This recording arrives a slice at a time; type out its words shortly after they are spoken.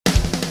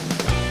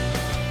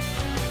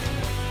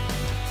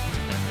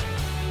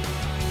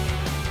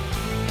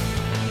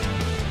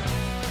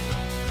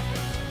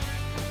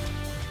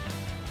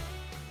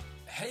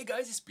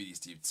guys, it's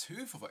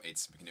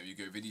SpeedySteve2448 making a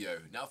Yugioh video.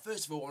 Now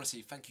first of all I want to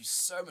say thank you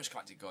so much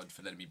GalacticGod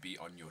for letting me be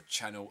on your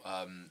channel.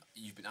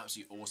 You've been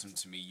absolutely awesome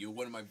to me. You're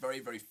one of my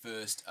very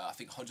first, I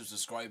think 100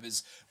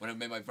 subscribers when I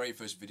made my very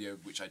first video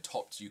which I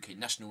topped UK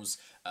Nationals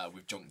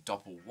with Junk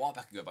Doppel a while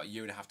back ago, about a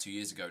year and a half, 2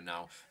 years ago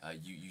now.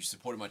 You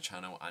supported my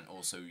channel and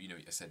also, you know,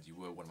 I said you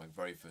were one of my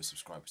very first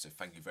subscribers, so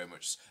thank you very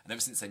much. And ever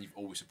since then you've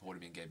always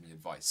supported me and gave me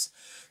advice.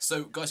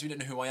 So guys, if you don't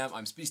know who I am,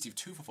 I'm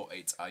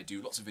SpeedySteve2448. I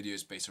do lots of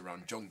videos based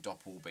around Junk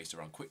Doppel, based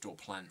around quick draw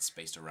plants,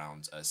 based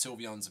around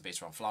Sylveons, and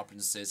based around flower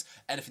princesses,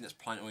 anything that's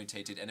plant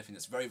orientated, anything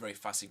that's very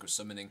fast synchro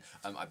summoning.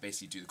 I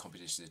basically do the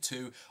competitions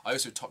too. I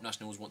also top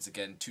nationals once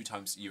again 2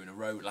 times a year in a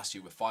row, last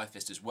year with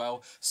Firefist as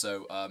well.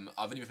 So I've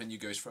only been playing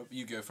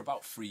Yugioh for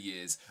about 3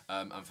 years,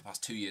 and for the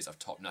past 2 years I've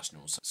topped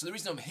nationals. So the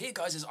reason I'm here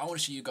guys is I want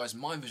to show you guys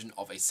my vision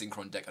of a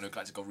Synchron deck. I know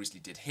GalacticGod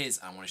recently did his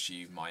and I want to show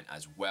you mine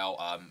as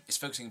well. It's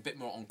focusing a bit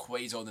more on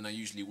Quasar than I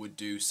usually would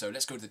do, so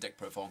let's go to the deck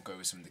profile and go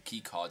over some of the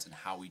key cards and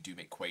how we do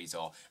make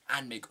Quasar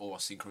and make all our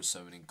synchro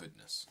summoning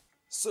goodness.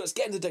 So let's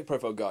get into the deck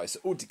profile guys.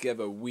 So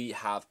altogether we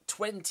have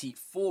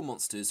 24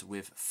 monsters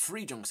with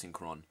 3 Junk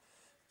Synchron,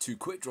 2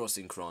 Quick Draw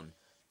Synchron,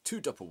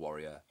 2 Doppel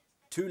Warrior,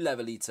 2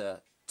 Level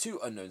Eater, 2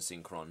 Unknown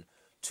Synchron,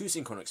 2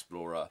 Synchron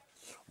Explorer,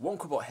 1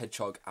 Quabot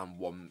Hedgehog and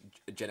 1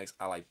 Gen X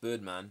Ally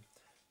Birdman,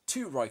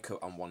 2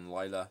 Raikou and 1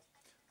 Lila.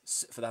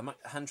 For the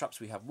hand traps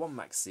we have 1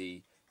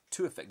 Maxi,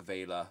 2 Effect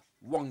Veiler,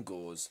 1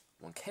 Gauze,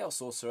 1 Chaos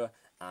Sorcerer,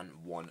 and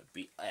 1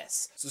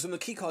 BS. So some of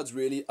the key cards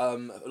really,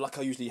 like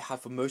I usually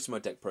have for most of my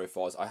deck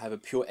profiles, I have a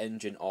pure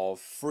engine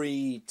of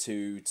 3,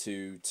 2,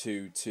 2,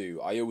 2,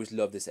 2. I always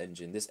love this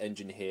engine. This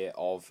engine here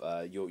of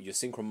your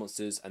Synchron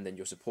monsters, and then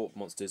your support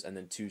monsters, and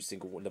then 2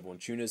 single level 1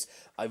 tuners.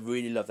 I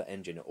really love that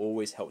engine. It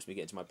always helps me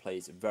get into my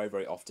plays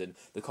very often.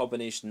 The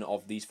combination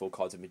of these 4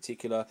 cards in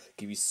particular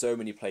give you so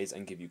many plays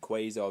and give you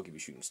Quasar, give you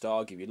Shooting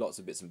Star, give you lots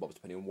of bits and bobs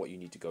depending on what you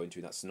need to go into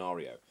in that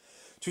scenario.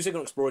 2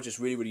 Synchron Explorer just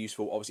really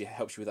useful. Obviously it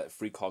helps you with that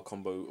 3 card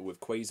combo with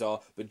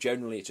Quasar, but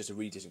generally it's just a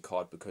really decent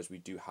card because we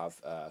do have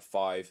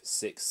 5,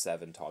 6,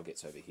 7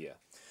 targets over here.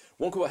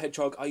 1 Quabot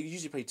Hedgehog, I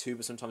usually play 2,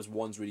 but sometimes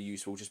 1's really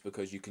useful just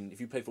because you can,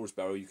 if you play Forest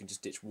Barrow, you can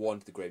just ditch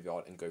 1 to the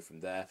graveyard and go from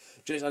there.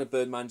 Gen X Ally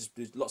Birdman, just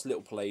lots of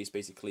little plays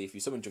basically. If you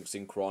summon Junk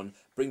Synchron,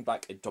 bring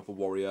back a Doppel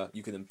Warrior,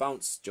 you can then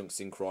bounce Junk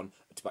Synchron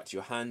back to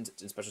your hand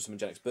and special summon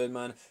Gen X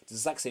Birdman. It's the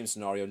exact same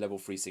scenario, level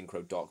 3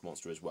 Synchro Dark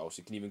Monster as well, so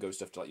you can even go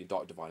stuff to like your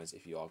Dark Diviners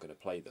if you are going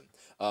to play them.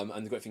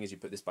 And the great thing is you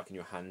put this back in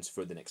your hands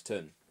for the next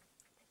turn.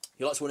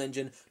 Your Light Sworn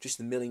engine, just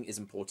the milling is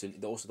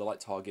important. Also the light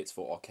targets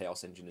for our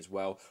Chaos engine as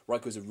well.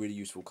 Raikou is a really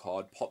useful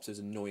card. Pops those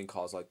annoying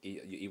cards like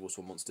your Evil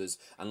Swarm monsters.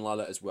 And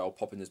Lila as well,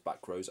 popping those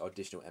back rows are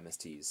additional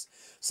MSTs.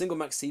 Single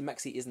Maxi.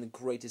 Maxi isn't the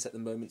greatest at the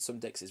moment. Some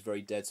decks it's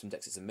very dead, some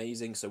decks it's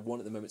amazing. So 1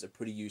 at the moment is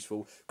pretty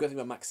useful. Great thing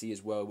about Maxi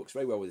as well, works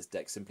very well with this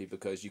deck simply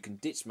because you can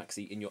ditch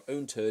Maxi in your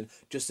own turn,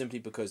 just simply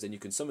because then you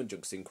can summon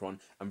Junk Synchron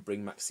and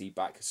bring Maxi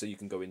back so you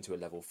can go into a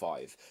level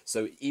 5.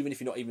 So even if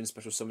you're not even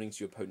special summoning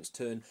to your opponent's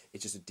turn,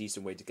 it's just a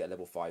decent way to get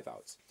level 5 out.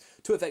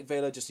 2 Effect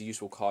Veiler, just a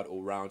useful card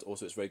all round.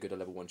 Also, it's very good at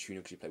level 1 tuner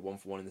because you play 1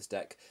 for 1 in this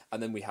deck.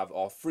 And then we have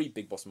our 3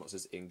 big boss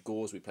monsters in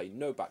Gauze. We play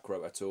no back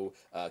row at all.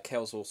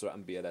 Chaos Sorcerer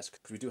and BLS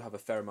because we do have a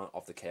fair amount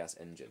of the Chaos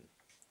engine.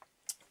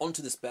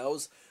 Onto the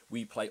spells,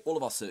 we play all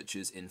of our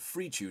searches in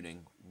 3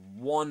 tuning,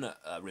 1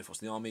 Reinforce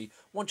the Army,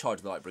 1 Charge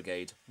of the Light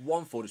Brigade,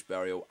 1 Fortress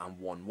Burial, and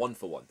 1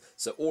 for 1.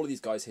 So all of these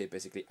guys here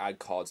basically add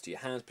cards to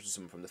your hands, put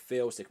some from the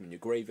field, stick them in your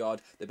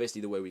graveyard. They're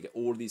basically the way we get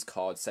all of these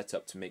cards set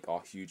up to make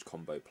our huge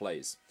combo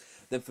plays.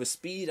 Then for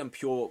speed and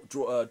pure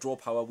draw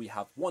power, we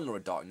have 1 Lord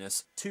of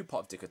Darkness, 2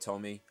 Pot of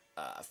Dichotomy,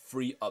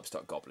 3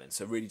 Upstart Goblin.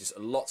 So really just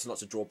lots and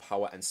lots of draw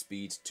power and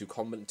speed to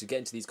get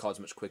into these cards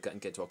much quicker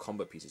and get to our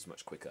combo pieces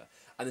much quicker.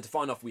 And then to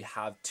finish off we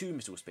have 2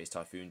 Mystical Space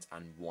Typhoons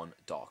and 1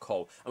 Dark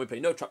Hole. And we play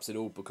no traps at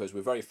all because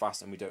we're very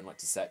fast and we don't like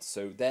to set,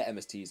 so their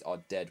MSTs are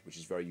dead, which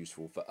is very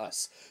useful for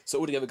us. So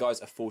altogether guys,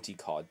 a 40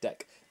 card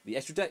deck. The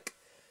extra deck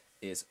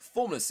is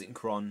Formula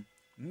Synchron,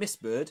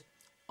 Mistbird,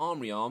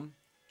 Armory Arm,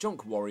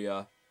 Junk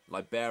Warrior,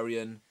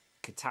 Librarian,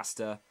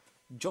 Catasta,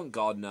 Junk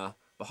Gardener,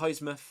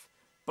 Behemoth,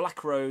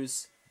 Black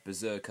Rose,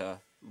 Berserker,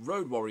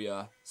 Road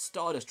Warrior,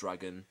 Stardust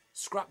Dragon,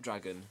 Scrap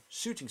Dragon,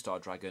 Shooting Star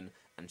Dragon,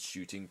 and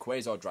Shooting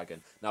Quasar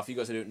Dragon. Now, for you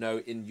guys who don't know,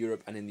 in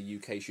Europe and in the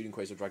UK, Shooting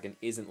Quasar Dragon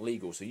isn't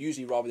legal. So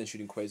usually, rather than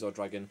Shooting Quasar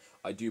Dragon,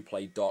 I do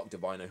play Dark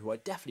Diviner, who I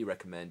definitely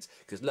recommend,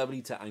 because Level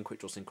Eater and Quick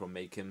Draw Synchron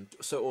make him,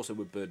 so also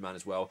with Birdman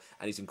as well,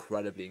 and he's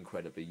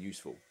incredibly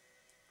useful.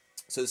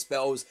 So the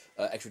spells,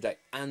 extra deck,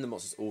 and the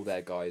monsters all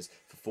there, guys,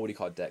 for 40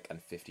 card deck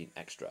and 15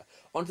 extra.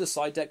 Onto the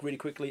side deck really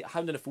quickly. I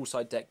haven't done a full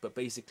side deck, but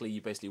basically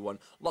you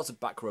want lots of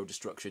back row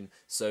destruction.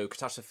 So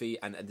Catastrophe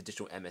and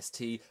additional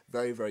MST,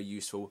 very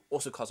useful.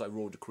 Also cards like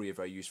Royal Decree are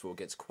very useful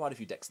against quite a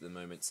few decks at the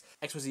moment.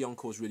 Exquisite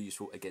Encore is really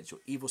useful against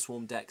your Evil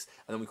Swarm decks.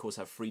 And then we of course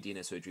have 3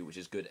 DNA Surgery, which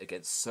is good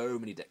against so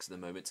many decks at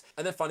the moment.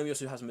 And then finally we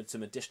also have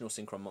some additional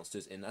Synchron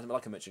monsters in,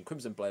 like I mentioned,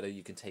 Crimson Blader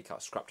you can take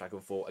out Scrap Dragon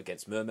for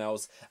against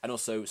Mermails. And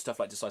also stuff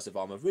like Decisive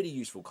Armor, really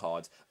useful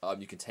card.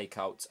 You can take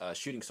out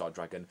Shooting Star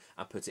Dragon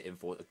and put it in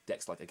for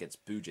decks like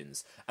against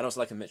Boojins. And also,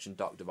 like I mentioned,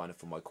 Dark Diviner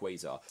for my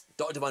Quasar.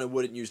 Dark Diviner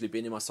wouldn't usually be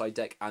in my side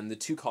deck, and the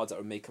 2 cards that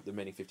would make up the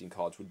remaining 15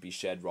 cards would be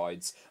Shared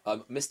Rides.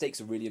 Mistake's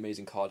a really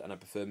amazing card, and I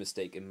prefer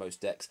Mistake in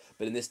most decks,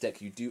 but in this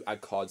deck you do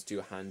add cards to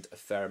your hand a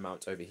fair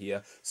amount over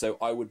here, so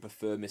I would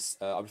prefer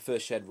I prefer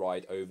Shared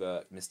Ride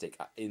over Mistake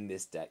in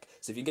this deck.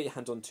 So if you can get your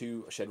hands on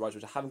 2 Shared Rides,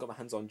 which I haven't got my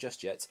hands on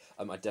just yet,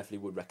 I definitely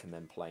would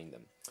recommend playing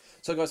them.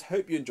 So guys,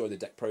 hope you enjoyed the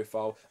deck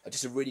profile.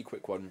 Just a really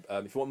quick one.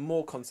 If you want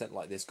more content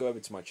like this, go over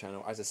to my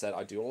channel. As I said,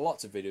 I do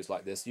lots of videos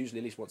like this. Usually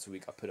at least once a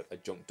week I put up a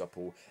junk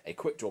doppel, a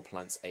quick draw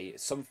plants,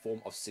 some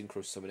form of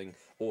synchro summoning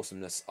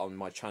awesomeness on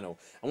my channel.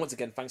 And once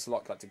again, thanks a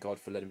lot, GalacticGod,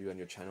 for letting me be on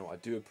your channel. I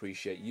do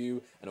appreciate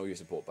you and all your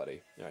support,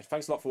 buddy. Anyway,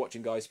 thanks a lot for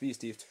watching, guys.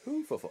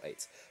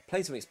 SpeedySteve2448.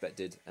 Playing Something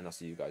Expected, and I'll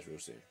see you guys real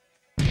soon.